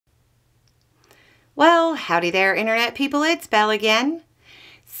Well, howdy there, Internet people, it's Belle again.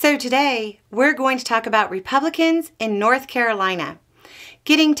 So today, we're going to talk about Republicans in North Carolina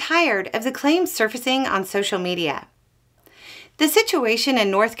getting tired of the claims surfacing on social media. The situation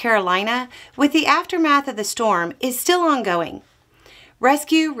in North Carolina with the aftermath of the storm is still ongoing.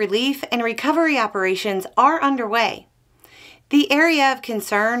 Rescue, relief, and recovery operations are underway. The area of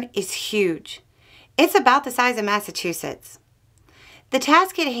concern is huge. It's about the size of Massachusetts. The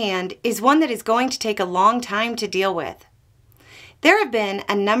task at hand is one that is going to take a long time to deal with. There have been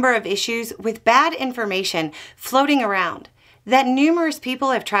a number of issues with bad information floating around that numerous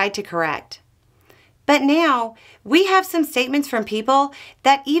people have tried to correct. But now, we have some statements from people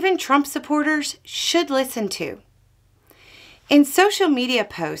that even Trump supporters should listen to. In social media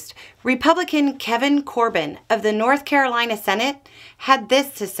post, Republican Kevin Corbin of the North Carolina Senate had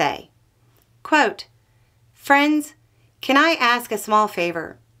this to say, quote, "Friends, can I ask a small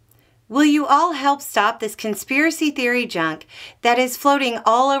favor? Will you all help stop this conspiracy theory junk that is floating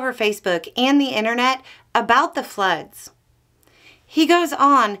all over Facebook and the internet about the floods?" He goes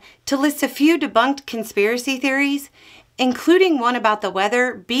on to list a few debunked conspiracy theories, including one about the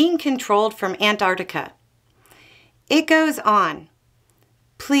weather being controlled from Antarctica. It goes on.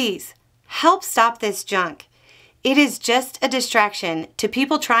 Please, help stop this junk. It is just a distraction to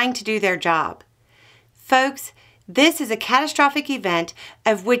people trying to do their job. Folks, this is a catastrophic event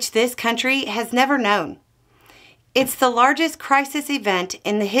of which this country has never known. It's the largest crisis event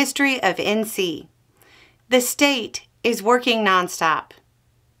in the history of NC. The state is working nonstop.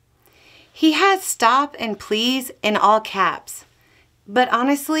 He has stop and please in all caps, but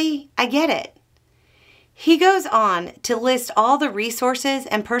honestly, I get it. He goes on to list all the resources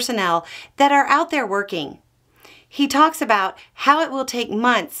and personnel that are out there working. He talks about how it will take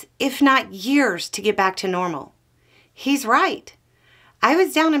months, if not years, to get back to normal. He's right. I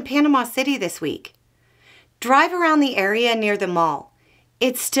was down in Panama City this week. Drive around the area near the mall.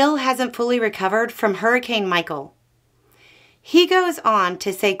 It still hasn't fully recovered from Hurricane Michael. He goes on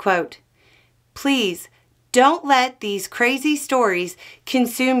to say, quote, "Please don't let these crazy stories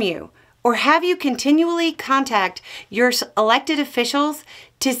consume you or have you continually contact your elected officials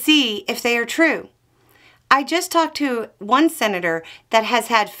to see if they are true. I just talked to one senator that has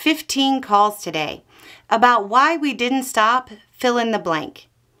had 15 calls today about why we didn't stop fill in the blank.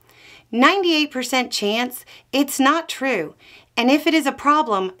 98% chance it's not true, and if it is a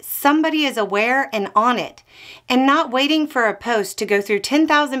problem, somebody is aware and on it, and not waiting for a post to go through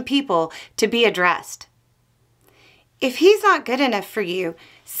 10,000 people to be addressed." If he's not good enough for you,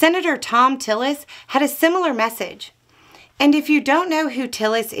 Senator Thom Tillis had a similar message. And if you don't know who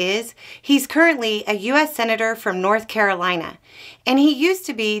Tillis is, he's currently a U.S. Senator from North Carolina, and he used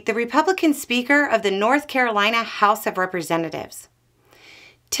to be the Republican Speaker of the North Carolina House of Representatives.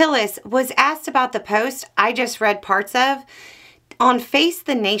 Tillis was asked about the post I just read parts of on Face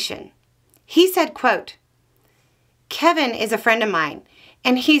the Nation. He said, quote, "Kevin is a friend of mine,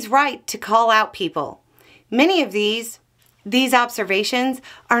 and he's right to call out people. Many of these observations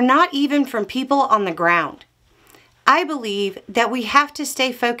are not even from people on the ground. I believe that we have to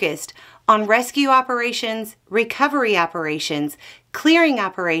stay focused on rescue operations, recovery operations, clearing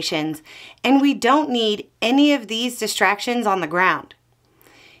operations, and we don't need any of these distractions on the ground.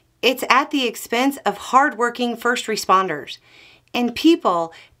 It's at the expense of hardworking first responders and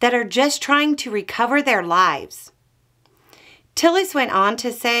people that are just trying to recover their lives." Tillis went on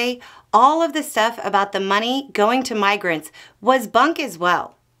to say all of the stuff about the money going to migrants was bunk as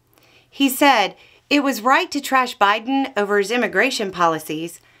well. He said it was right to trash Biden over his immigration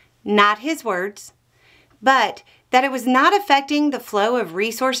policies, not his words, but that it was not affecting the flow of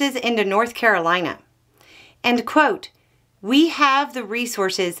resources into North Carolina. And quote, "We have the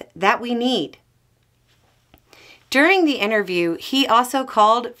resources that we need." During the interview, he also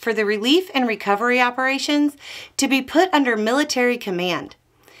called for the relief and recovery operations to be put under military command.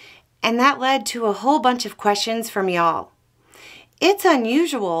 And that led to a whole bunch of questions from y'all. It's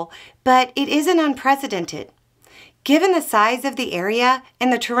unusual, but it isn't unprecedented. Given the size of the area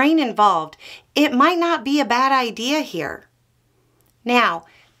and the terrain involved, it might not be a bad idea here. Now,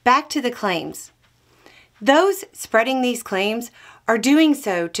 back to the claims. Those spreading these claims are doing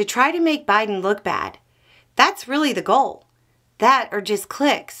so to try to make Biden look bad. That's really the goal. That or just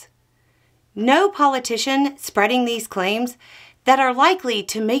clicks. No politician spreading these claims that are likely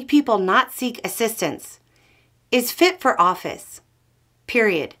to make people not seek assistance is fit for office.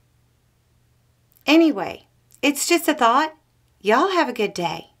 Period. Anyway, it's just a thought. Y'all have a good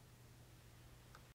day.